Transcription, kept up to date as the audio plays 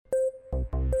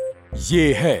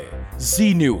ये है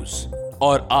जी न्यूज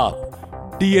और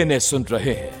आप डीएनए सुन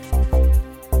रहे हैं।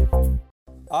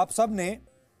 आप सब ने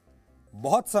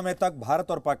बहुत समय तक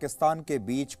भारत और पाकिस्तान के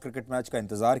बीच क्रिकेट मैच का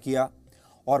इंतजार किया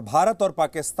और भारत और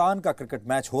पाकिस्तान का क्रिकेट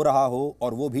मैच हो रहा हो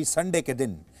और वो भी संडे के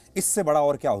दिन, इससे बड़ा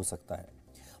और क्या हो सकता है।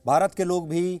 भारत के लोग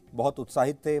भी बहुत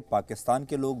उत्साहित थे, पाकिस्तान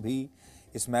के लोग भी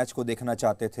इस मैच को देखना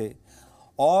चाहते थे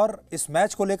और इस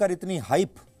मैच को लेकर इतनी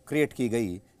हाइप क्रिएट की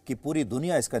गई कि पूरी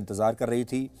दुनिया इसका इंतजार कर रही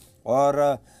थी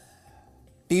और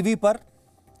टीवी पर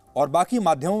और बाकी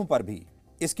माध्यमों पर भी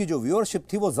इसकी जो व्यूअरशिप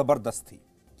थी वो जबरदस्त थी।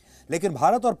 लेकिन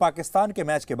भारत और पाकिस्तान के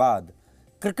मैच के बाद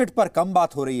क्रिकेट पर कम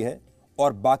बात हो रही है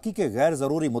और बाकी के गैर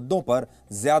जरूरी मुद्दों पर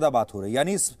ज्यादा बात हो रही है।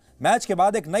 यानी इस मैच के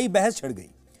बाद एक नई बहस छिड़ गई।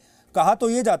 कहा तो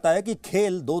यह जाता है कि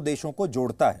खेल दो देशों को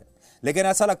जोड़ता है, लेकिन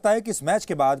ऐसा लगता है कि इस मैच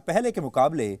के बाद पहले के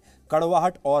मुकाबले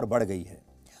कड़वाहट और बढ़ गई है।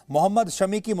 मोहम्मद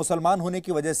शमी की मुसलमान होने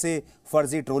की वजह से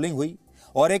फर्जी ट्रोलिंग हुई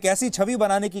और एक ऐसी छवि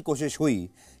बनाने की कोशिश हुई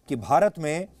कि भारत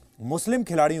में मुस्लिम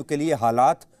खिलाड़ियों के लिए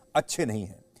हालात अच्छे नहीं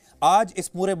हैं। आज इस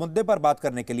पूरे मुद्दे पर बात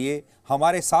करने के लिए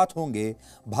हमारे साथ होंगे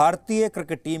भारतीय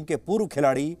क्रिकेट टीम के पूर्व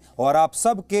खिलाड़ी और आप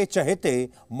सब के चहेते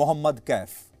मोहम्मद कैफ।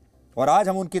 और आज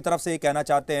हम उनकी तरफ से ये कहना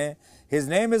चाहते हैं, his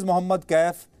name is Mohammad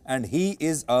Kaif and he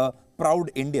is a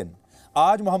proud Indian.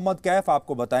 आज मोहम्मद कैफ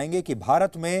आपको बताएंगे कि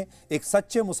भारत में एक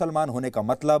सच्चे मुसलमान होने का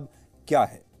मतलब क्या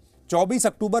है। 24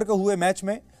 अक्टूबर को हुए मैच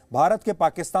में भारत के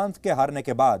पाकिस्तान के हारने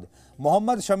के बाद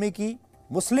मोहम्मद शमी की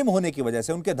मुस्लिम होने की वजह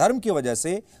से, उनके धर्म की वजह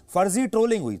से फर्जी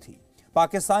ट्रोलिंग हुई थी।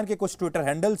 पाकिस्तान के कुछ ट्विटर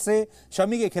हैंडल से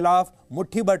शमी के खिलाफ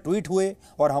मुट्ठी भर ट्वीट हुए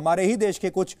और हमारे ही देश के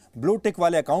कुछ ब्लू टिक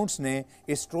वाले अकाउंट्स ने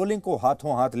इस ट्रोलिंग को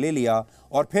हाथों हाथ ले लिया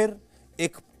और फिर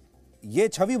एक ये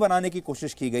छवि बनाने की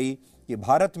कोशिश की गई कि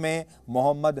भारत में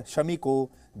मोहम्मद शमी को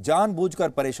जानबूझकर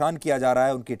परेशान किया जा रहा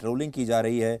है, उनकी ट्रोलिंग की जा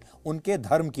रही है उनके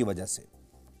धर्म की वजह से।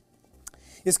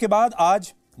 इसके बाद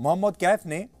आज मोहम्मद कैफ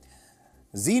ने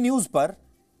जी न्यूज पर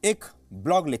एक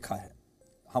ब्लॉग लिखा है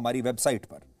हमारी वेबसाइट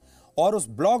पर और उस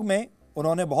ब्लॉग में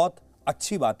उन्होंने बहुत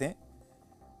अच्छी बातें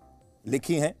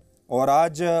लिखी हैं और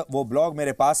आज वो ब्लॉग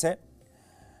मेरे पास है।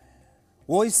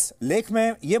 वो इस लेख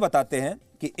में ये बताते हैं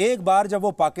कि एक बार जब वो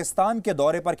पाकिस्तान के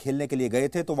दौरे पर खेलने के लिए गए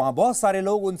थे तो वहां बहुत सारे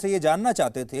लोग उनसे ये जानना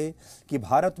चाहते थे कि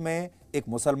भारत में एक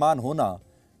मुसलमान होना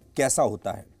कैसा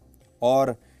होता है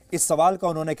और इस सवाल का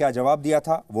उन्होंने क्या जवाब दिया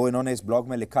था वो इन्होंने इस ब्लॉग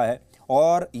में लिखा है।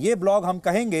 और ये ब्लॉग हम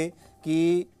कहेंगे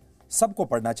कि सबको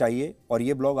पढ़ना चाहिए और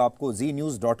ये ब्लॉग आपको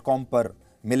znews.com पर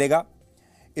मिलेगा।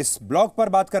 इस ब्लॉग पर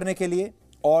बात करने के लिए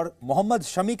और मोहम्मद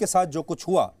शमी के साथ जो कुछ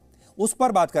हुआ उस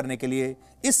पर बात करने के लिए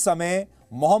इस समय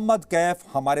मोहम्मद कैफ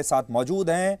हमारे साथ मौजूद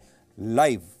हैं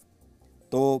लाइव।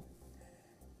 तो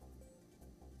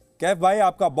कैफ भाई,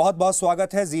 आपका बहुत बहुत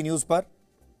स्वागत है जी न्यूज पर।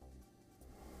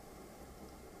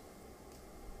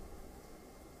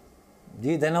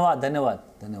 जी धन्यवाद धन्यवाद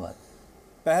धन्यवाद।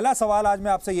 पहला सवाल आज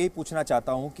मैं आपसे यही पूछना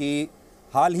चाहता हूं कि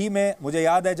हाल ही में मुझे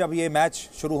याद है जब ये मैच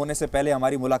शुरू होने से पहले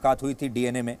हमारी मुलाकात हुई थी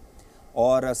डीएनए में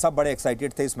और सब बड़े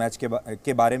एक्साइटेड थे इस मैच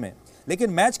के बारे में, लेकिन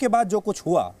मैच के बाद जो कुछ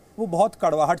हुआ वो बहुत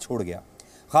कड़वाहट छोड़ गया।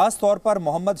 खास तौर पर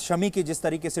मोहम्मद शमी की जिस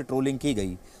तरीके से ट्रोलिंग की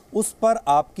गई उस पर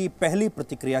आपकी पहली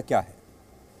प्रतिक्रिया क्या है?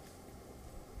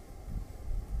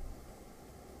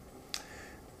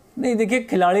 नहीं देखिए,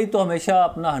 खिलाड़ी तो हमेशा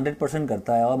अपना 100%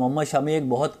 करता है और मोहम्मद शमी एक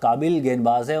बहुत काबिल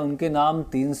गेंदबाज है। उनके नाम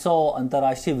 300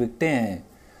 अंतर्राष्ट्रीय विकेटें हैं।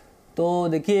 तो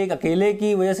देखिए, एक अकेले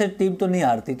की वजह से टीम तो नहीं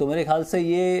हारती। तो मेरे ख्याल से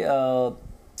ये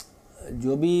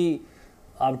जो भी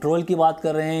आप ट्रोल की बात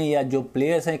कर रहे हैं या जो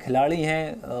प्लेयर्स हैं, खिलाड़ी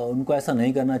हैं, उनको ऐसा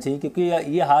नहीं करना चाहिए क्योंकि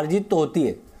ये हार जीत तो होती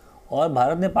है और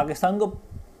भारत ने पाकिस्तान को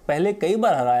पहले कई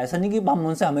बार हराया। ऐसा नहीं कि हम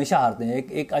उनसे हमेशा हारते हैं।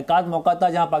 एक एकाध मौका था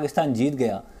जहां पाकिस्तान जीत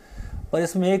गया, पर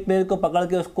इसमें एक प्लेयर को पकड़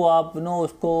के उसको आप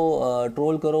उसको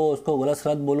ट्रोल करो, उसको गलत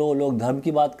सलत बोलो। लोग धर्म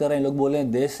की बात कर रहे हैं, लोग बोले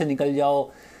हैं देश से निकल जाओ।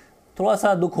 थोड़ा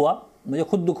सा दुख हुआ, मुझे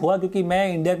खुद दुख हुआ क्योंकि मैं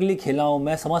इंडिया के लिए खेला हूँ।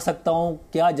 मैं समझ सकता हूँ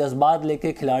क्या जज्बात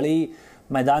लेके खिलाड़ी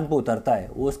मैदान पे उतरता है।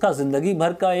 वो उसका ज़िंदगी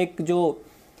भर का एक जो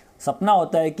सपना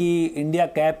होता है कि इंडिया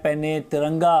कैप पहने,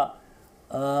 तिरंगा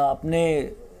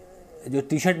अपने जो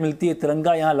टी शर्ट मिलती है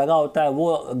तिरंगा यहाँ लगा होता है,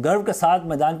 वो गर्व के साथ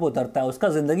मैदान पे उतरता है। उसका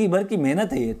ज़िंदगी भर की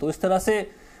मेहनत है ये। तो इस तरह से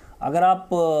अगर आप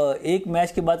एक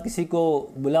मैच के बाद किसी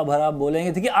को बुला भरा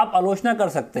बोलेंगे, देखिए आप आलोचना कर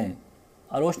सकते हैं,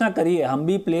 आलोचना करिए। हम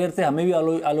भी प्लेयर थे, हमें भी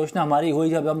आलोचना हमारी हुई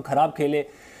जब हम खराब खेले।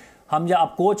 हम जब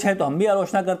आप कोच हैं तो हम भी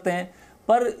आलोचना करते हैं।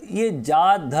 पर ये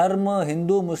जात धर्म,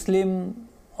 हिंदू मुस्लिम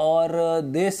और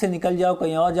देश से निकल जाओ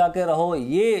कहीं और जाके रहो,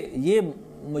 ये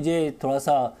मुझे थोड़ा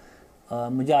सा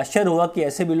मुझे आश्चर्य हुआ कि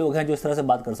ऐसे भी लोग हैं जो इस तरह से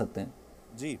बात कर सकते हैं।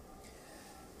 जी,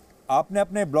 आपने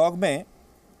अपने ब्लॉग में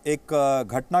एक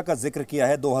घटना का जिक्र किया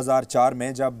है 2004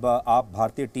 में जब आप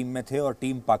भारतीय टीम में थे और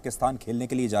टीम पाकिस्तान खेलने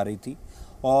के लिए जा रही थी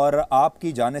और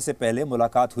आपकी जाने से पहले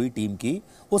मुलाकात हुई टीम की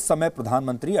उस समय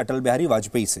प्रधानमंत्री अटल बिहारी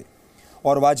वाजपेयी से,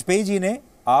 और वाजपेयी जी ने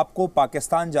आपको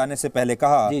पाकिस्तान जाने से पहले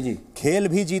कहा, जी। खेल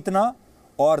भी जीतना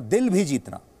और दिल भी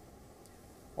जीतना।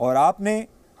 और आपने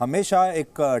हमेशा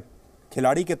एक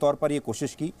खिलाड़ी के तौर पर यह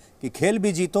कोशिश की कि खेल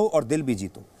भी जीतो और दिल भी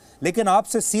जीतो। लेकिन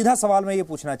आपसे सीधा सवाल मैं ये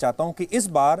पूछना चाहता हूं कि इस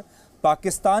बार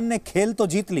पाकिस्तान ने खेल तो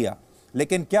जीत लिया,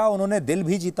 लेकिन क्या उन्होंने दिल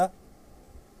भी जीता?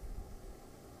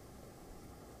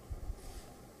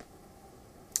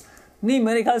 नहीं,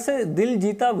 मेरे ख्याल से दिल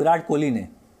जीता विराट कोहली ने।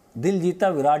 दिल जीता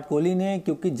विराट कोहली ने,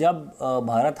 क्योंकि जब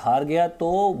भारत हार गया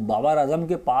तो बाबर आजम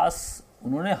के पास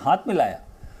उन्होंने हाथ मिलाया।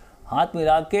 हाथ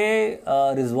मिला के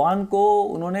रिजवान को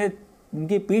उन्होंने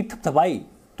उनकी पीठ थपथपाई।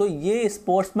 तो ये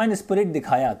स्पोर्ट्समैन स्पिरिट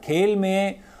दिखाया। खेल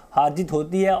में हार जीत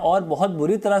होती है और बहुत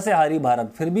बुरी तरह से हारी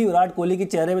भारत, फिर भी विराट कोहली के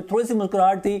चेहरे पे थोड़ी सी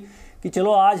मुस्कुराहट थी कि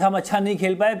चलो आज हम अच्छा नहीं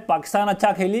खेल पाए, पाकिस्तान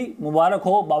अच्छा खेली, मुबारक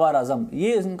हो बाबर आजम।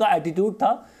 ये उनका एटीट्यूड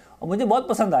था और मुझे बहुत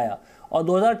पसंद आया। और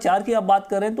 2004 की आप बात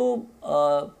करें तो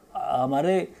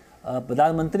हमारे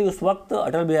प्रधानमंत्री उस वक्त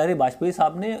अटल बिहारी वाजपेयी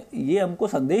साहब ने ये हमको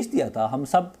संदेश दिया था। हम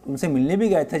सब उनसे मिलने भी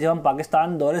गए थे। जब हम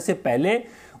पाकिस्तान दौरे से पहले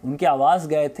उनके आवास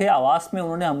गए थे, आवास में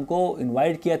उन्होंने हमको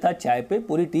इनवाइट किया था चाय पे।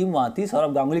 पूरी टीम वहाँ थी,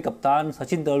 सौरव गांगुली कप्तान,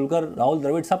 सचिन तेंदुलकर, राहुल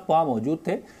द्रविड़, सब वहाँ मौजूद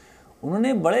थे।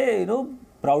 उन्होंने बड़े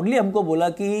प्राउडली हमको बोला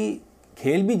कि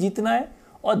खेल भी जीतना है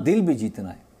और दिल भी जीतना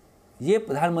है। ये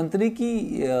प्रधानमंत्री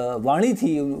की वाणी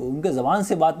थी, उनके ज़बान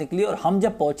से बात निकली। और हम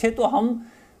जब पहुँचे तो हम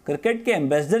क्रिकेट के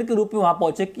एम्बेसडर के रूप में वहाँ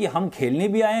पहुँचे कि हम खेलने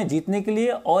भी आए हैं जीतने के लिए,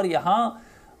 और यहाँ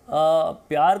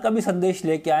प्यार का भी संदेश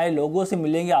लेके आए। लोगों से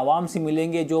मिलेंगे, आवाम से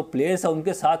मिलेंगे, जो प्लेयर्स हैं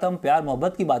उनके साथ हम प्यार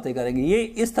मोहब्बत की बातें करेंगे। ये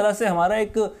इस तरह से हमारा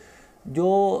एक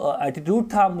जो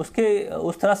एटीट्यूड था हम उसके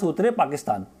उस तरह से उतरे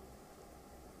पाकिस्तान।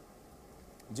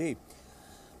 जी,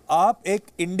 आप एक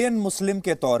इंडियन मुस्लिम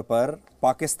के तौर पर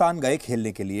पाकिस्तान गए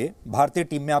खेलने के लिए, भारतीय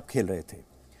टीम में आप खेल रहे थे।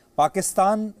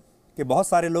 पाकिस्तान के बहुत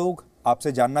सारे लोग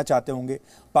आपसे जानना चाहते होंगे,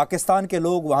 पाकिस्तान के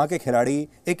लोग, वहां के खिलाड़ी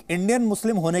एक इंडियन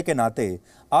मुस्लिम होने के नाते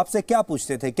आपसे क्या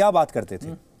पूछते थे, क्या बात करते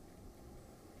थे?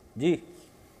 जी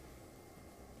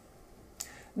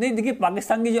नहीं, देखिए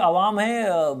पाकिस्तान की जो आवाम है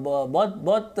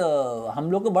बहुत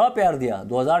हम लोग को बड़ा प्यार दिया।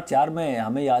 2004 में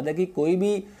हमें याद है कि कोई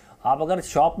भी आप अगर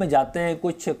शॉप में जाते हैं,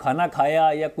 कुछ खाना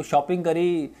खाया या कुछ शॉपिंग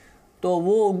करी, तो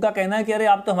वो उनका कहना है कि अरे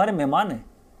आप तो हमारे मेहमान हैं,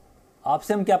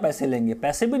 आपसे हम क्या पैसे लेंगे।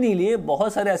 पैसे भी नहीं लिए।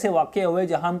 बहुत सारे ऐसे वाक़ये हुए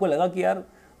जहां हमको लगा कि यार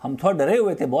हम थोड़ा डरे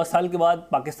हुए थे। बहुत साल के बाद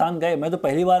पाकिस्तान गए, मैं तो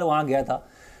पहली बार वहां गया था,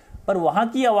 पर वहां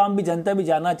की आवाम भी, जनता भी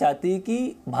जानना चाहती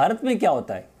कि भारत में क्या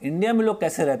होता है, इंडिया में लोग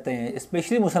कैसे रहते हैं,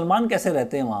 स्पेशली मुसलमान कैसे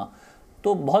रहते हैं वहाँ।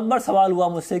 तो बहुत बार सवाल हुआ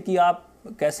मुझसे कि आप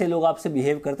कैसे लोग आपसे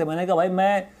बिहेव करते। मैंने कहा भाई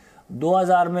मैं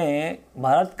 2000 में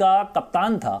भारत का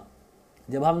कप्तान था।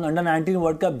 जब हम अंडर 19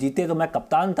 वर्ल्ड कप जीते तो मैं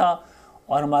कप्तान था,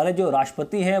 और हमारे जो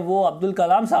राष्ट्रपति हैं वो अब्दुल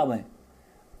कलाम साहब हैं।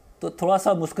 तो थोड़ा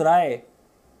सा मुस्कुराए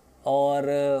और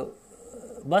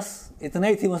बस इतना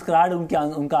ही थी मुस्कुराहट,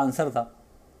 उनका आंसर था।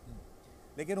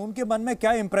 लेकिन उनके मन में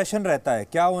क्या इंप्रेशन रहता है?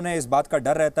 क्या उन्हें इस बात का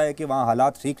डर रहता है कि वहाँ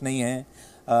हालात ठीक नहीं हैं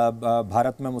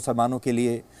भारत में मुसलमानों के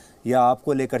लिए, या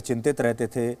आपको लेकर चिंतित रहते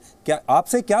थे? क्या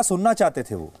आपसे क्या सुनना चाहते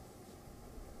थे वो?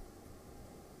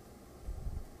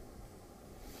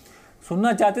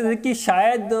 सुनना चाहते थे कि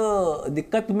शायद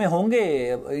दिक्कत में होंगे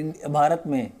भारत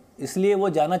में, इसलिए वो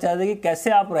जानना चाहते थे कि कैसे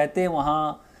आप रहते हैं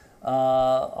वहाँ,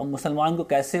 मुसलमान को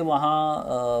कैसे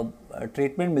वहाँ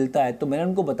ट्रीटमेंट मिलता है। तो मैंने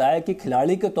उनको बताया कि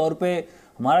खिलाड़ी के तौर पे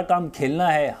हमारा काम खेलना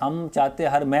है, हम चाहते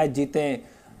हर मैच जीतें,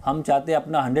 हम चाहते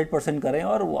अपना 100% करें।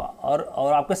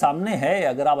 और आपके सामने है,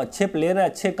 अगर आप अच्छे प्लेयर हैं,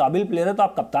 अच्छे काबिल प्लेयर हैं, तो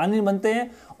आप कप्तान ही बनते हैं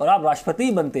और आप राष्ट्रपति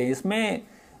ही बनते हैं। इसमें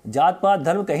जात पात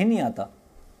धर्म कहीं नहीं आता।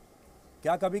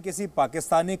 क्या कभी किसी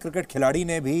पाकिस्तानी क्रिकेट खिलाड़ी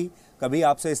ने भी कभी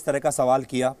आपसे इस तरह का सवाल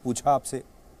किया, पूछा आपसे?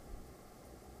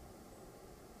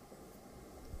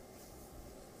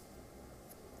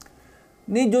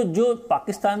 नहीं, जो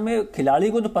पाकिस्तान में खिलाड़ी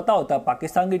को तो पता होता है,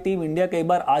 पाकिस्तान की टीम इंडिया कई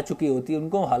बार आ चुकी होती है,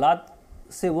 उनको हालात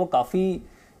से वो काफ़ी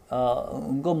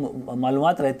उनको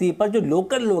मालूमात रहती है। पर जो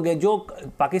लोकल लोग हैं, जो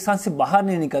पाकिस्तान से बाहर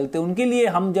नहीं निकलते, उनके लिए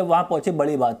हम जब वहाँ पहुँचे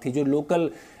बड़ी बात थी। जो लोकल,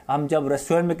 हम जब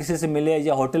रेस्टोरेंट में किसी से मिले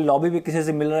या होटल लॉबी में किसी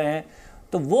से मिल रहे हैं,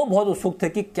 तो वो बहुत उत्सुक थे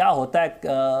कि क्या होता है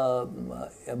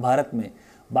भारत में।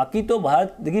 बाकी तो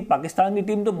भारत, देखिए पाकिस्तान की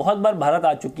टीम तो बहुत बार भारत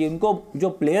आ चुकी है, उनको जो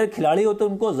प्लेयर खिलाड़ी होते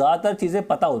हैं उनको ज़्यादातर चीज़ें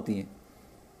पता होती हैं।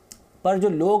 पर जो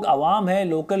लोग आवाम हैं,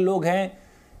 लोकल लोग हैं,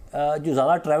 जो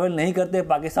ज़्यादा ट्रैवल नहीं करते,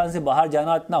 पाकिस्तान से बाहर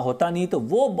जाना इतना होता नहीं, तो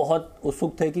वो बहुत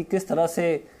उत्सुक थे कि किस तरह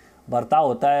से बर्ताव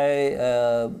होता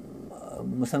है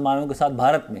मुसलमानों के साथ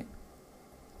भारत में।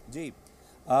 जी,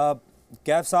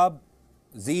 कैफ साहब,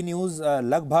 जी न्यूज़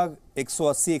लगभग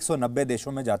 180-190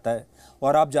 देशों में जाता है,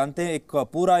 और आप जानते हैं एक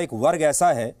पूरा एक वर्ग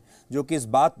ऐसा है जो कि इस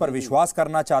बात पर विश्वास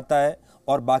करना चाहता है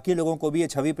और बाकी लोगों को भी ये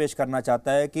छवि पेश करना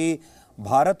चाहता है कि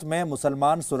भारत में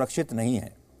मुसलमान सुरक्षित नहीं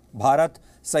है, भारत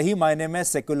सही मायने में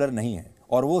सेक्युलर नहीं है।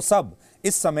 और वो सब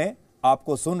इस समय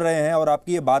आपको सुन रहे हैं और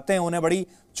आपकी ये बातें उन्हें बड़ी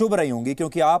चुभ रही होंगी,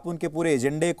 क्योंकि आप उनके पूरे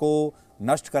एजेंडे को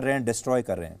नष्ट कर रहे हैं, डिस्ट्रॉय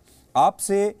कर रहे हैं।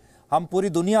 आपसे हम, पूरी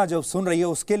दुनिया जो सुन रही है,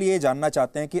 उसके लिए जानना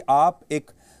चाहते हैं कि आप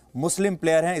एक मुस्लिम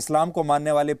प्लेयर हैं, इस्लाम को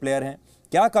मानने वाले प्लेयर हैं।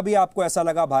 क्या कभी आपको ऐसा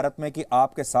लगा भारत में कि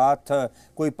आपके साथ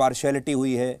कोई पार्शियलिटी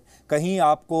हुई है? कहीं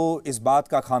आपको इस बात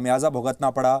का खामियाजा भुगतना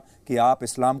पड़ा कि आप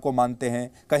इस्लाम को मानते हैं?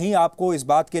 कहीं आपको इस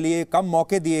बात के लिए कम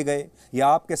मौके दिए गए, या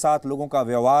आपके साथ लोगों का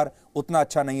व्यवहार उतना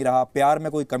अच्छा नहीं रहा, प्यार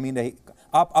में कोई कमी नहीं?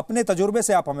 आप अपने तजुर्बे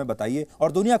से आप हमें बताइए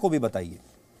और दुनिया को भी बताइए।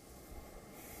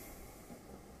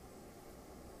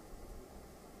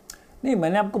 नहीं,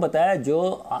 मैंने आपको बताया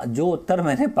जो उत्तर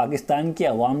मैंने पाकिस्तान की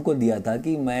आवाम को दिया था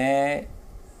कि मैं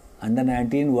अंडर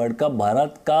 19 वर्ल्ड कप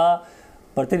भारत का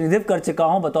प्रतिनिधित्व कर चुका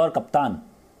हूं बतौर कप्तान,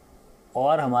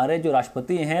 और हमारे जो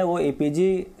राष्ट्रपति हैं वो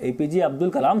एपीजे अब्दुल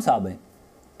कलाम साहब हैं।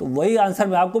 तो वही आंसर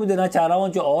मैं आपको भी देना चाह रहा हूं,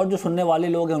 जो सुनने वाले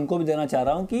लोग हैं उनको भी देना चाह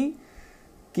रहा हूं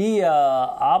कि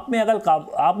आप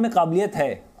में काबिलियत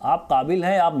है, आप काबिल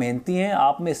हैं, आप मेहनती हैं,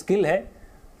 आप में स्किल है,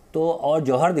 तो और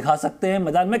जौहर दिखा सकते हैं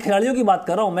मैदान में। खिलाड़ियों की बात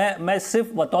कर रहा हूँ मैं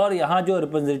सिर्फ बतौर यहाँ जो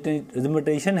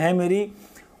रिप्रेजेंटेशन है मेरी,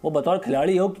 वो बतौर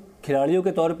खिलाड़ियों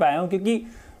के तौर पे आया हूँ, क्योंकि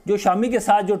जो शामी के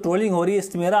साथ जो ट्रोलिंग हो रही है,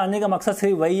 मेरा आने का मकसद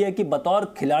सिर्फ वही है कि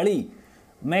बतौर खिलाड़ी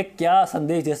मैं क्या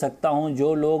संदेश दे सकता हूँ।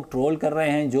 जो लोग ट्रोल कर रहे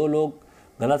हैं, जो लोग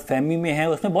गलत फहमी में हैं,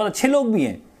 उसमें बहुत अच्छे लोग भी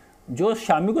हैं जो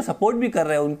शामी को सपोर्ट भी कर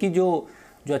रहे हैं, उनकी जो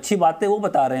अच्छी बातें वो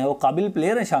बता रहे हैं, वो काबिल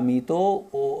प्लेयर हैं शामी। तो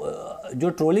जो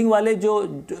ट्रोलिंग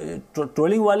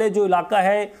वाले जो इलाका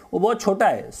है वो बहुत छोटा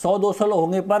है, 100-200 लोग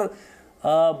होंगे, पर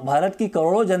भारत की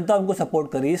करोड़ों जनता उनको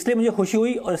सपोर्ट कर रही है। इसलिए मुझे खुशी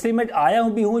हुई और इसलिए मैं आया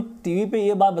हूँ टीवी पे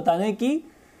ये बात बताने की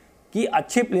कि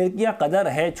अच्छे प्लेयर की यहाँ कदर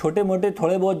है। छोटे मोटे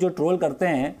थोड़े बहुत जो ट्रोल करते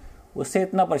हैं उससे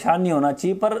इतना परेशान नहीं होना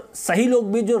चाहिए, पर सही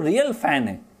लोग भी, जो रियल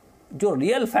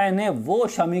फ़ैन है वो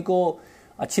शामी को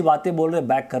अच्छी बातें बोल रहे,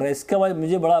 बैक कर रहे हैं। इसके बाद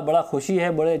मुझे बड़ा खुशी है,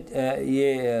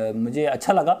 मुझे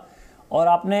अच्छा लगा। और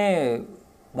आपने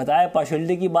बताया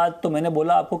पार्शियलिटी की बात, तो मैंने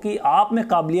बोला आपको कि आप में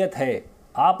काबिलियत है,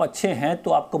 आप अच्छे हैं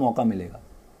तो आपको मौका मिलेगा।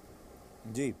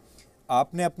 जी,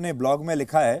 आपने अपने ब्लॉग में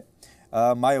लिखा है,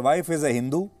 my wife is a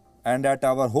Hindu and eight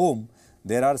our home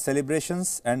there are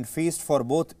celebrations and feast for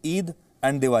both Eid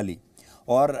and Diwali.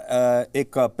 और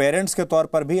एक पेरेंट्स के तौर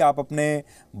पर भी आप अपने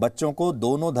बच्चों को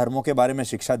दोनों धर्मों के बारे में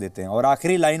शिक्षा देते हैं। और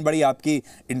आखिरी लाइन बड़ी आपकी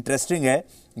इंटरेस्टिंग है,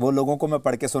 वो लोगों को मैं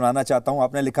पढ़ के सुनाना चाहता हूँ।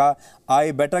 आपने लिखा,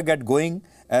 I better get going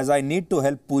as I need to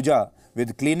help Pooja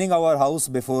with cleaning our house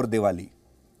before Diwali.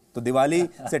 तो दिवाली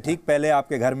से ठीक पहले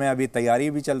आपके घर में अभी तैयारी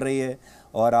भी चल रही है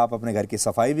और आप अपने घर की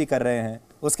सफाई भी कर रहे हैं।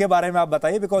 उसके बारे में आप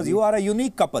बताइए, because you are a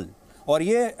unique couple, और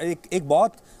ये एक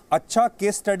बहुत अच्छा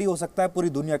केस स्टडी हो सकता है पूरी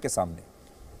दुनिया के सामने।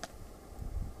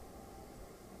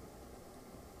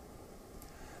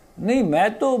 नहीं,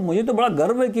 मुझे तो बड़ा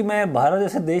गर्व है कि मैं भारत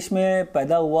जैसे देश में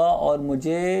पैदा हुआ और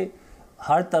मुझे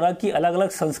हर तरह की अलग अलग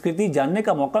संस्कृति जानने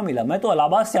का मौका मिला। मैं तो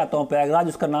इलाहाबाद से आता हूँ, प्रयागराज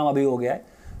उसका नाम अभी हो गया है।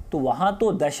 तो वहाँ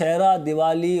तो दशहरा,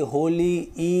 दिवाली,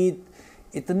 होली, ईद,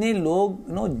 इतने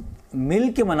लोग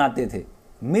मिल के मनाते थे,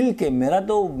 मिल के। मेरा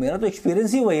तो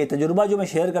एक्सपीरियंस ही वही है, तजुर्बा जो मैं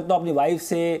शेयर करता हूँ अपनी वाइफ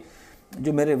से,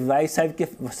 जो मेरे वाइफ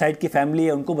साइड की फैमिली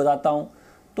है उनको बताता हूँ।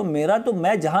 तो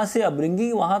मैं जहाँ से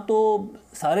अपब्रिंगिंग, वहाँ तो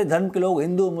सारे धर्म के लोग,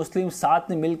 हिंदू मुस्लिम, साथ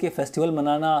में मिल के फेस्टिवल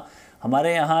मनाना।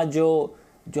 हमारे यहाँ जो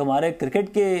हमारे क्रिकेट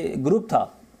के ग्रुप था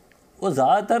वो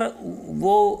ज़्यादातर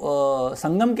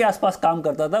संगम के आसपास काम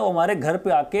करता था। वो हमारे घर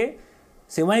पे आके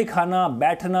सेवई खाना,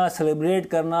 बैठना, सेलिब्रेट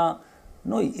करना,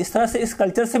 इस तरह से, इस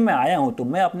कल्चर से मैं आया हूँ। तो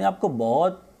मैं अपने आप को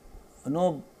बहुत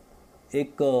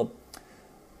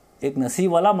एक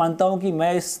नसीब वाला मानता हूँ कि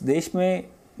मैं इस देश में,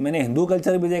 मैंने हिंदू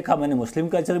कल्चर भी देखा, मैंने मुस्लिम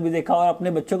कल्चर भी देखा, और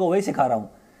अपने बच्चों को वही सिखा रहा हूँ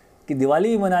कि दिवाली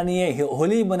भी मनानी है,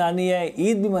 होली भी मनानी है,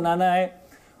 ईद भी मनाना है,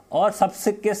 और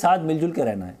सबसे के साथ मिलजुल के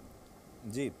रहना है।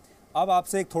 जी, अब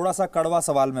आपसे एक थोड़ा सा कड़वा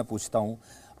सवाल मैं पूछता हूँ।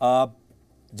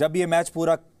 जब ये मैच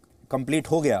पूरा कंप्लीट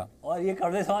हो गया, और ये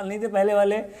कड़वे सवाल नहीं थे पहले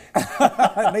वाले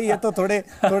नहीं, ये तो थोड़े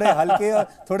हल्के और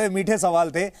थोड़े मीठे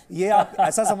सवाल थे। ये आप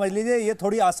ऐसा समझ लीजिए, ये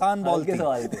थोड़ी आसान बॉल थी।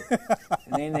 सवाल थे।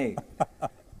 नहीं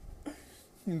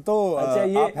तो अच्छा,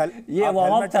 ये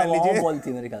वार्म अप था, वार्म बॉल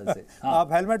थी मेरे ख्याल से। हाँ।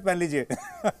 आप हेलमेट पहन लीजिए।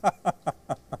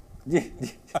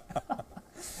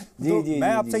 जी, मैं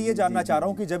आपसे ये जानना चाह रहा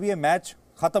हूँ कि जब ये मैच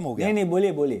खत्म हो गया, नहीं,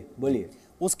 बोलिए।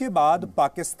 उसके बाद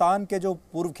पाकिस्तान के जो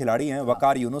पूर्व खिलाड़ी हैं,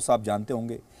 वकार यूनुस, आप जानते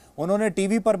होंगे, उन्होंने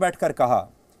टीवी पर बैठकर कहा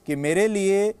कि मेरे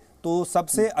लिए तो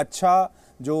सबसे अच्छा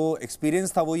जो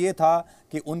एक्सपीरियंस था वो ये था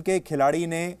कि उनके खिलाड़ी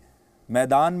ने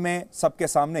मैदान में सबके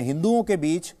सामने हिंदुओं के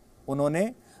बीच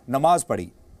उन्होंने नमाज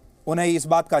पढ़ी। उन्हें इस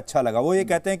बात का अच्छा लगा। वो ये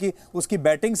कहते हैं कि उसकी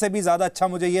बैटिंग से भी ज़्यादा अच्छा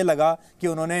मुझे ये लगा कि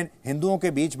उन्होंने हिंदुओं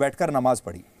के बीच बैठकर नमाज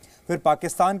पढ़ी। फिर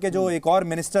पाकिस्तान के जो एक और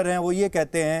मिनिस्टर हैं वो ये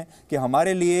कहते हैं कि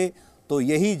हमारे लिए तो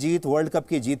यही जीत वर्ल्ड कप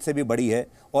की जीत से भी बड़ी है,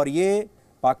 और ये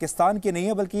पाकिस्तान की नहीं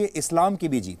है बल्कि ये इस्लाम की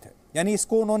भी जीत है। यानी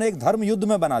इसको उन्होंने एक धर्म युद्ध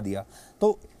में बना दिया।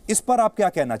 तो इस पर आप क्या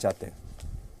कहना चाहते हैं?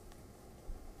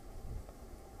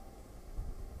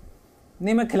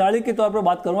 नहीं, मैं खिलाड़ी के तौर पर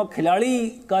बात करूंगा। खिलाड़ी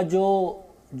का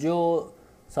जो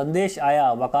संदेश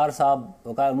आया, वकार साहब,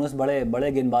 वकार यूनुस बड़े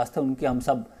बड़े गेंदबाज थे, उनके हम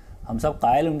सब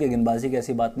कायल उनके गेंदबाजी की,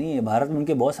 ऐसी बात नहीं है। भारत में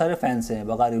उनके बहुत सारे फैंस हैं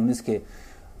वकार यूनुस के।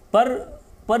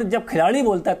 पर जब खिलाड़ी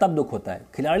बोलता है तब दुख होता है।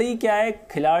 खिलाड़ी क्या है?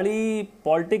 खिलाड़ी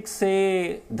पॉलिटिक्स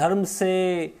से, धर्म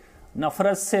से,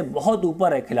 नफरत से बहुत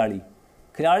ऊपर है।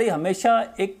 खिलाड़ी हमेशा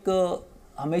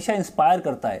इंस्पायर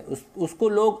करता है। उसको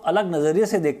लोग अलग नज़रिए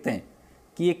से देखते हैं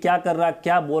कि ये क्या कर रहा है,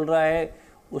 क्या बोल रहा है,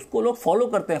 उसको लोग फॉलो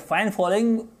करते हैं। फैन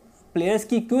फॉलोइंग प्लेयर्स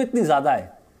की क्यों इतनी ज़्यादा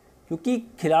है? क्योंकि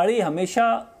खिलाड़ी हमेशा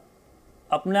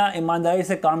अपना ईमानदारी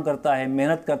से काम करता है,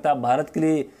 मेहनत करता है, भारत के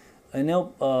लिए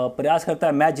प्रयास करता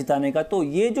है मैच जिताने का। तो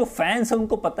ये जो फैंस हैं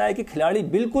उनको पता है कि खिलाड़ी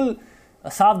बिल्कुल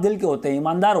साफ दिल के होते हैं,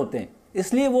 ईमानदार होते हैं,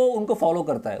 इसलिए वो उनको फॉलो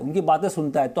करता है, उनकी बातें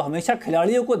सुनता है। तो हमेशा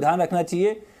खिलाड़ियों को ध्यान रखना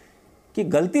चाहिए कि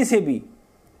गलती से भी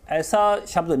ऐसा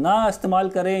शब्द ना इस्तेमाल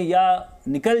करें या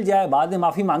निकल जाए। बाद में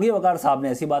माफ़ी मांगी वकार साहब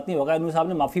ने, ऐसी बात नहीं, वकार साहब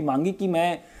ने माफ़ी मांगी कि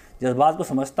मैं जज्बात को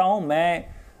समझता हूँ,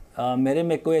 मेरे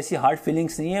में कोई ऐसी हार्ड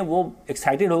फीलिंग्स नहीं है, वो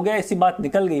एक्साइटेड हो गया, ऐसी बात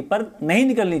निकल गई। पर नहीं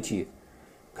निकलनी चाहिए।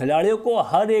 खिलाड़ियों को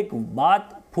हर एक बात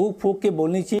फूंक फूंक के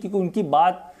बोलनी चाहिए, क्योंकि उनकी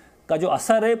बात का जो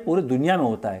असर है पूरी दुनिया में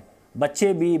होता है।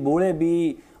 बच्चे भी, बूढ़े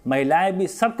भी, महिलाएं भी,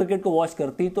 सब क्रिकेट को वॉच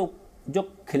करती। तो जो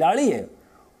खिलाड़ी है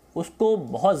उसको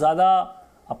बहुत ज़्यादा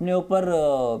अपने ऊपर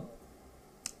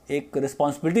एक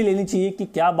रिस्पॉन्सिबिलिटी लेनी चाहिए कि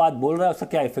क्या बात बोल रहा है, उसका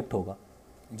क्या इफेक्ट होगा।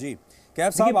 जी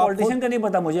कैफ साहब, पॉलिटिशियन का नहीं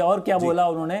पता मुझे और क्या बोला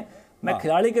उन्होंने। मैं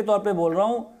खिलाड़ी के तौर पे बोल रहा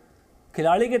हूँ,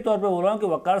 कि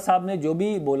वकार साहब ने जो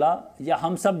भी बोला या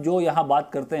हम सब जो यहाँ बात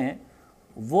करते हैं,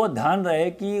 वो ध्यान रहे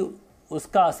कि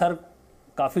उसका असर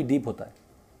काफ़ी डीप होता है।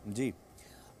 जी,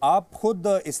 आप खुद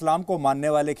इस्लाम को मानने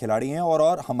वाले खिलाड़ी हैं,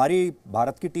 और हमारी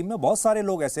भारत की टीम में बहुत सारे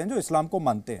लोग ऐसे हैं जो इस्लाम को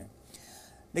मानते हैं।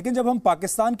 लेकिन जब हम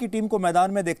पाकिस्तान की टीम को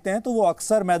मैदान में देखते हैं तो वो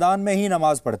अक्सर मैदान में ही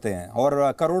नमाज पढ़ते हैं,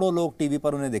 और करोड़ों लोग टीवी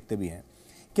पर उन्हें देखते भी हैं।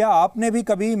 क्या आपने भी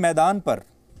कभी मैदान पर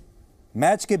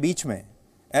मैच के बीच में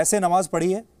ऐसे नमाज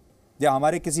पढ़ी है, या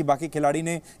हमारे किसी बाकी खिलाड़ी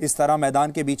ने इस तरह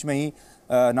मैदान के बीच में ही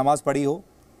नमाज पढ़ी हो?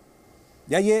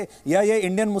 या ये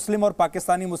इंडियन मुस्लिम और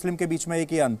पाकिस्तानी मुस्लिम के बीच में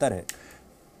एक ये अंतर है?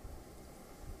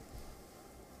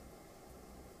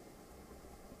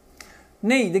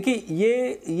 नहीं, देखिए,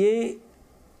 ये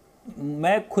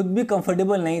मैं खुद भी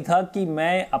कंफर्टेबल नहीं था कि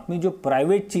मैं अपनी जो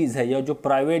प्राइवेट चीज़ है, या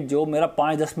जो मेरा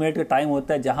 5-10 मिनट का टाइम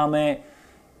होता है, जहां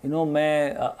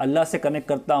मैं अल्लाह से कनेक्ट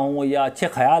करता हूं, या अच्छे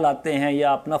ख्याल आते हैं,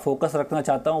 या अपना फोकस रखना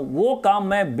चाहता हूं, वो काम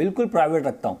मैं बिल्कुल प्राइवेट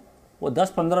रखता हूं। वो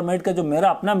 10-15 मिनट का जो मेरा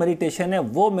अपना मेडिटेशन है,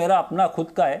 वो मेरा अपना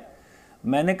खुद का है।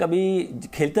 मैंने कभी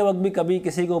खेलते वक्त भी कभी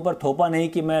किसी के ऊपर थोपा नहीं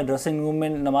कि मैं ड्रेसिंग रूम में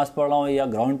नमाज़ पढ़ रहा हूँ या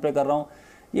ग्राउंड पे कर रहा हूँ।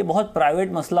 ये बहुत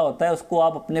प्राइवेट मसला होता है, उसको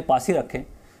आप अपने पास ही रखें।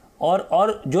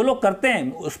 और जो लोग करते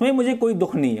हैं उसमें मुझे कोई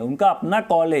दुख नहीं है, उनका अपना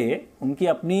कॉल है, उनकी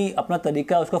अपना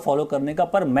तरीका है उसको फॉलो करने का।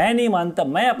 पर मैं नहीं मानता,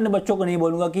 मैं अपने बच्चों को नहीं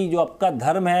बोलूँगा कि जो आपका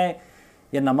धर्म है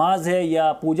या नमाज है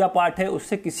या पूजा पाठ है,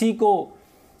 उससे किसी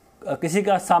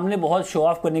का सामने बहुत शो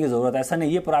ऑफ करने की ज़रूरत है, ऐसा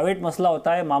नहीं। ये प्राइवेट मसला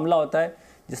होता है, मामला होता है,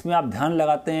 जिसमें आप ध्यान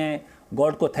लगाते हैं,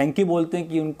 गॉड को थैंक यू बोलते हैं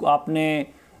कि उनको आपने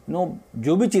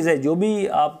जो भी चीज़ है, जो भी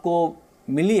आपको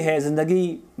मिली है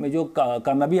ज़िंदगी में, जो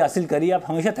कामयाबी हासिल करी, आप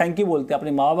हमेशा थैंक यू बोलते हैं,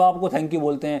 अपने माँ बाप को थैंक यू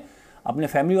बोलते हैं, अपने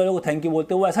फैमिली वालों को थैंक यू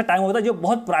बोलते हैं। वो ऐसा टाइम होता है जो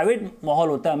बहुत प्राइवेट माहौल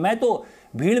होता है। मैं तो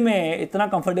भीड़ में इतना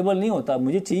कंफर्टेबल नहीं होता,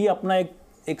 मुझे चाहिए अपना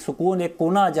एक सुकून, एक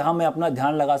कोना जहाँ मैं अपना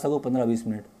ध्यान लगा सकूँ 15-20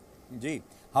 मिनट। जी,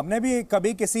 हमने भी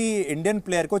कभी किसी इंडियन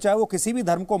प्लेयर को, चाहे वो किसी भी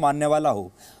धर्म को मानने वाला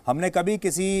हो, हमने कभी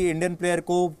किसी इंडियन प्लेयर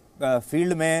को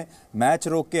फील्ड में मैच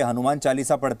रोक के हनुमान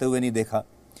चालीसा पढ़ते हुए नहीं देखा।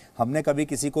 हमने कभी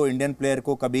किसी को, इंडियन प्लेयर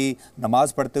को, कभी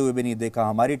नमाज पढ़ते हुए भी नहीं देखा।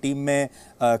 हमारी टीम में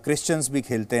क्रिश्चियंस भी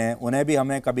खेलते हैं, उन्हें भी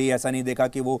हमने कभी ऐसा नहीं देखा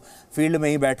कि वो फील्ड में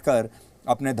ही बैठकर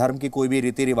अपने धर्म की कोई भी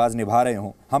रीति रिवाज निभा रहे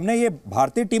हों। हमने ये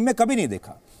भारतीय टीम में कभी नहीं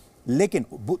देखा, लेकिन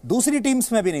दूसरी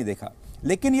टीम्स में भी नहीं देखा।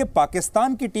 लेकिन ये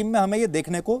पाकिस्तान की टीम में हमें ये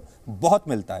देखने को बहुत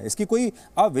मिलता है। इसकी कोई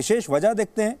आप विशेष वजह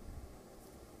देखते हैं?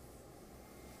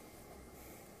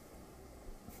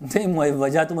 नहीं,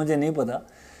 वजह तो मुझे नहीं पता,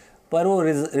 पर वो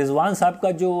रिजवान साहब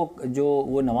का जो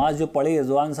वो नमाज जो पढ़ी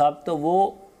रिजवान साहब, तो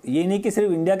वो ये नहीं कि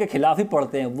सिर्फ इंडिया के खिलाफ ही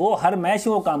पढ़ते हैं, वो हर मैच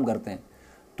में वो काम करते हैं।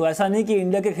 तो ऐसा नहीं कि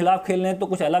इंडिया के खिलाफ खेल रहे हैं तो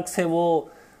कुछ अलग से वो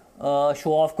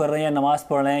शो ऑफ कर रहे हैं या नमाज़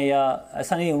पढ़ रहे हैं, या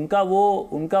ऐसा नहीं।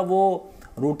 उनका वो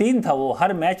रूटीन था, वो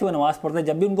हर मैच वो नमाज़ पढ़ते हैं।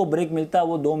 जब भी उनको ब्रेक मिलता है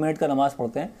वो 2 मिनट का नमाज़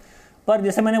पढ़ते हैं। पर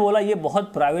जैसे मैंने बोला, ये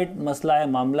बहुत प्राइवेट मसला है,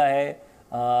 मामला है।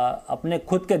 अपने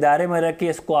खुद के दायरे में रख के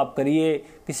इसको आप करिए,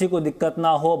 किसी को दिक्कत ना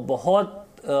हो, बहुत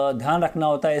ध्यान रखना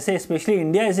होता है। ऐसे स्पेशली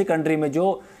इंडिया ऐसी कंट्री में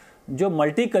जो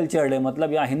मल्टी कल्चर्ड है,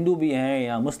 मतलब यहाँ हिंदू भी हैं,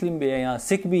 यहाँ मुस्लिम भी हैं, यहाँ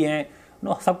सिख भी हैं,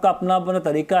 सबका अपना अपना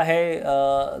तरीका है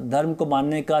धर्म को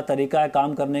मानने का, तरीका है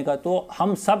काम करने का। तो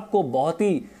हम सबको बहुत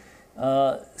ही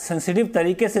सेंसिटिव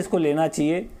तरीके से इसको लेना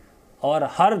चाहिए और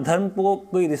हर धर्म को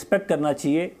कोई रिस्पेक्ट करना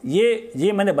चाहिए।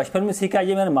 ये मैंने बचपन में सीखा,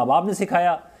 ये मेरे माँ बाप ने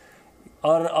सिखाया,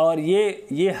 और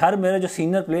ये हर मेरे जो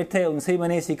सीनियर प्लेयर थे उनसे ही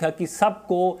मैंने सीखा कि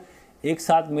सबको एक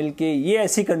साथ मिलके, ये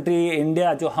ऐसी कंट्री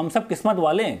इंडिया जो हम सब किस्मत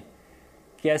वाले हैं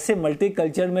कि ऐसे मल्टी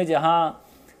कल्चर में जहाँ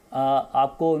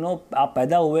आपको आप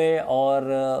पैदा हुए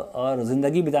और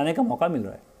ज़िंदगी बिताने का मौका मिल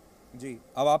रहा है। जी,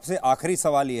 अब आपसे आखिरी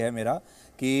सवाल ये है मेरा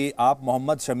कि आप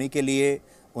मोहम्मद शमी के लिए,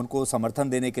 उनको समर्थन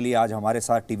देने के लिए आज हमारे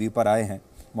साथ टीवी पर आए हैं।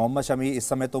 मोहम्मद शमी इस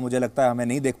समय तो मुझे लगता है हमें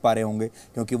नहीं देख पा रहे होंगे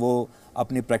क्योंकि वो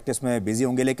अपनी प्रैक्टिस में बिजी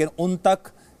होंगे, लेकिन उन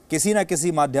तक किसी ना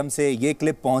किसी माध्यम से ये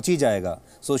क्लिप पहुंच ही जाएगा,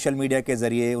 सोशल मीडिया के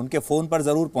ज़रिए उनके फ़ोन पर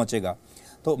ज़रूर पहुंचेगा।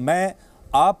 तो मैं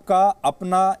आपका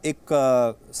अपना एक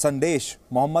संदेश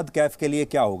मोहम्मद कैफ के लिए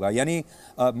क्या होगा, यानी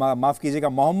माफ़ कीजिएगा,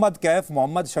 मोहम्मद कैफ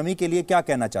मोहम्मद शमी के लिए क्या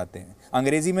कहना चाहते हैं?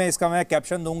 अंग्रेज़ी में इसका मैं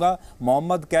कैप्शन दूंगा,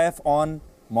 मोहम्मद कैफ ऑन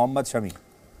मोहम्मद शमी।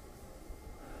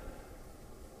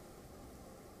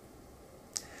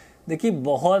 देखिए,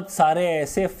 बहुत सारे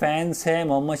ऐसे फैंस हैं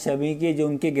मोहम्मद शमी के जो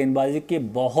उनके गेंदबाजी के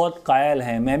बहुत कायल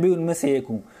हैं, मैं भी उनमें से एक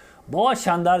हूँ। बहुत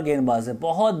शानदार गेंदबाज है,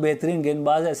 बहुत बेहतरीन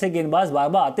गेंदबाज है। ऐसे गेंदबाज बार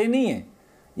बार आते नहीं हैं।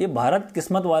 ये भारत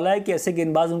किस्मत वाला है कि ऐसे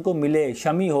गेंदबाज उनको मिले।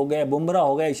 शमी हो गए, बुमराह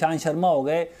हो गए, ईशांत शर्मा हो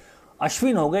गए,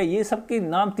 अश्विन हो गए, ये सब के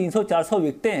नाम 300-400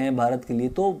 विकेटें हैं भारत के लिए।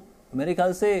 तो मेरे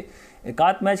ख्याल से एक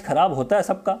आध मैच खराब होता है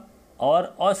सबका,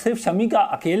 और सिर्फ शमी का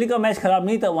अकेले का मैच खराब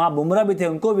नहीं था, वहाँ बुमराह भी थे,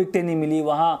 उनको विकेटें नहीं मिली,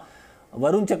 वहाँ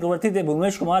वरुण चक्रवर्ती थे,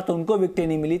 भुवनेश कुमार, तो उनको विकेटें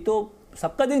नहीं मिली। तो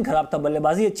सबका दिन खराब था,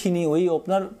 बल्लेबाजी अच्छी नहीं हुई,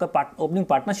 ओपनिंग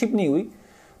पार्टनरशिप नहीं हुई।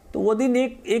 तो वो दिन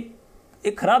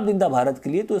एक खराब दिन था भारत के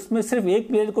लिए। तो इसमें सिर्फ एक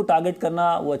प्लेयर को टारगेट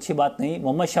करना वो अच्छी बात नहीं।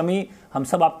 मोहम्मद शमी, हम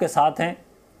सब आपके साथ हैं,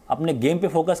 अपने गेम पे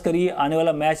फोकस करिए। आने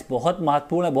वाला मैच बहुत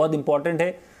महत्वपूर्ण है, बहुत इंपॉर्टेंट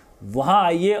है, वहाँ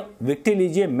आइए, विकेट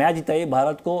लीजिए, मैच जिताइए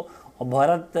भारत को, और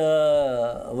भारत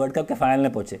वर्ल्ड कप के फाइनल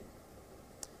में पहुँचे।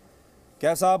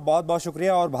 कैफ साहब, बहुत बहुत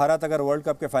शुक्रिया। और भारत अगर वर्ल्ड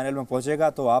कप के फाइनल में पहुंचेगा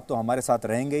तो आप तो हमारे साथ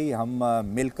रहेंगे ही, हम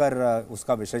मिलकर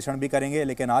उसका विश्लेषण भी करेंगे।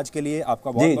 लेकिन आज के लिए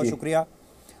आपका बहुत बहुत शुक्रिया।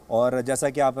 और जैसा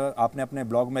कि आपने अपने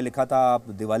ब्लॉग में लिखा था, आप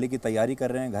दिवाली की तैयारी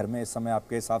कर रहे हैं, घर में इस समय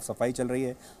आपके साफ़ सफाई चल रही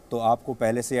है, तो आपको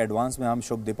पहले से एडवांस में हम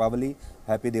शुभ दीपावली,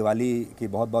 हैप्पी दिवाली की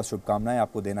बहुत बहुत शुभकामनाएं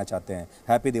आपको देना चाहते हैं।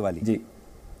 हैप्पी दिवाली। जी,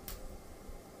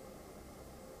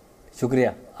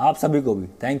 शुक्रिया आप सभी को भी।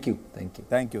 Thank you, thank you,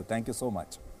 thank you, thank you so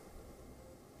much.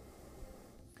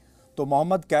 तो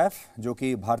मोहम्मद कैफ जो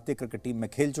कि भारतीय क्रिकेट टीम में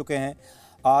खेल चुके हैं,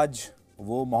 आज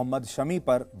वो मोहम्मद शमी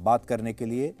पर बात करने के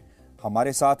लिए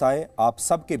हमारे साथ आए, आप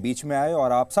सब के बीच में आए,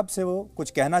 और आप सब से वो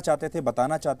कुछ कहना चाहते थे,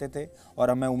 बताना चाहते थे। और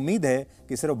हमें उम्मीद है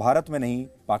कि सिर्फ भारत में नहीं,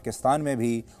 पाकिस्तान में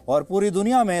भी और पूरी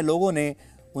दुनिया में लोगों ने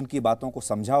उनकी बातों को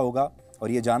समझा होगा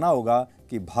और ये जाना होगा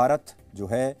कि भारत जो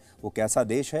है वो कैसा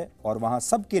देश है और वहाँ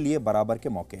सब के लिए बराबर के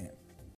मौके हैं।